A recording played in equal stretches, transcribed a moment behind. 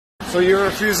So you're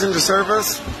refusing to serve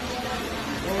us?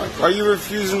 Are you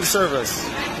refusing to serve us?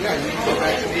 Yeah, you can go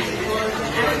back to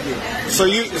the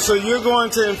So you're going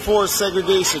to enforce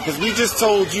segregation because we just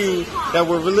told you that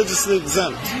we're religiously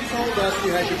exempt. You told us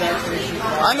you had your vaccination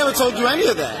card. I never told you any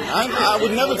of that. I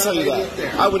would never tell you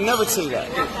that. I would never say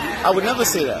that. I would never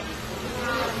say that.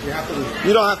 You have to leave.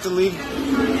 You don't have to leave.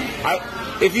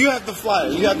 If you have the flyer,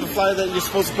 you have the flyer that you're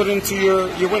supposed to put into your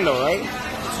window, right?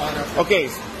 Okay,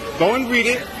 go and read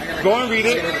it. Go and read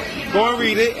it. Go and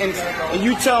read it, and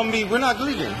you tell me we're not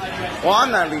leaving. Well, I'm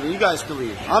not leaving. You guys can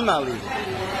leave. I'm not leaving.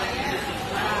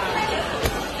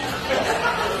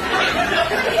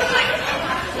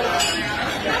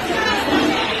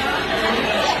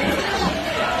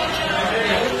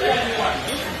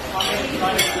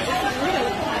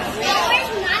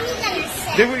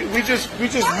 We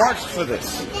just marched for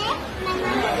this.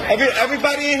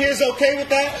 Everybody in here is okay with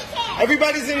that?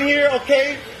 Everybody's in here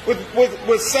okay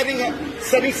with setting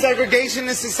segregation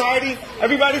in society?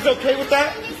 Everybody's okay with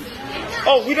that?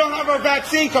 Oh, we don't have our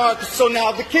vaccine card, so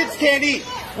now the kids can't eat.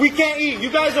 We can't eat. You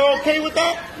guys are okay with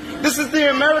that? This is the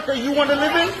America you want to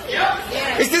live in?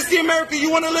 Is this the America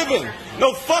you want to live in?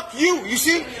 No, fuck you. You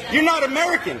see? You're not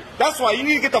American. That's why you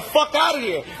need to get the fuck out of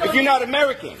here if you're not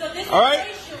American. All right?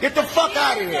 Get the fuck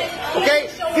out of here. Okay?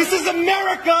 This is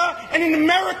America, and in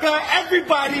America,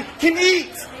 everybody can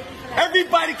eat.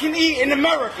 Everybody can eat in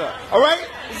America. All right?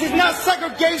 This is not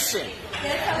segregation.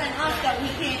 They're telling us that we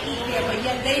can't eat here, but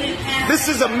yet they didn't ask. This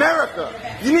is America.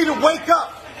 You need to wake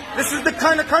up. This is the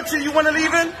kind of country you want to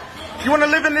live in? You want to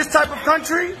live in this type of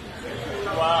country?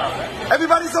 Wow.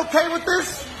 Everybody's okay with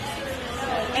this?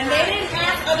 And they didn't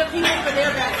ask other people for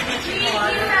their vaccination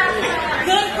card.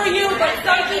 Good for you, but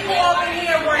some people over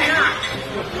here were not.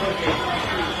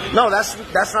 No,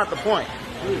 that's not the point.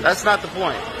 That's not the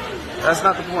point. That's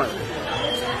not the point.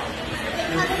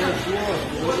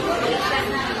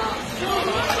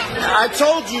 I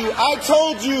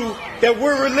told you that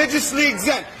we're religiously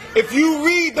exempt. If you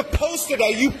read the poster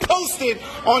that you posted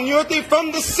on your thing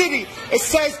from the city, it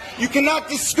says you cannot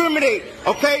discriminate.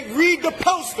 Okay? Read the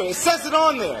poster. It says it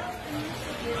on there.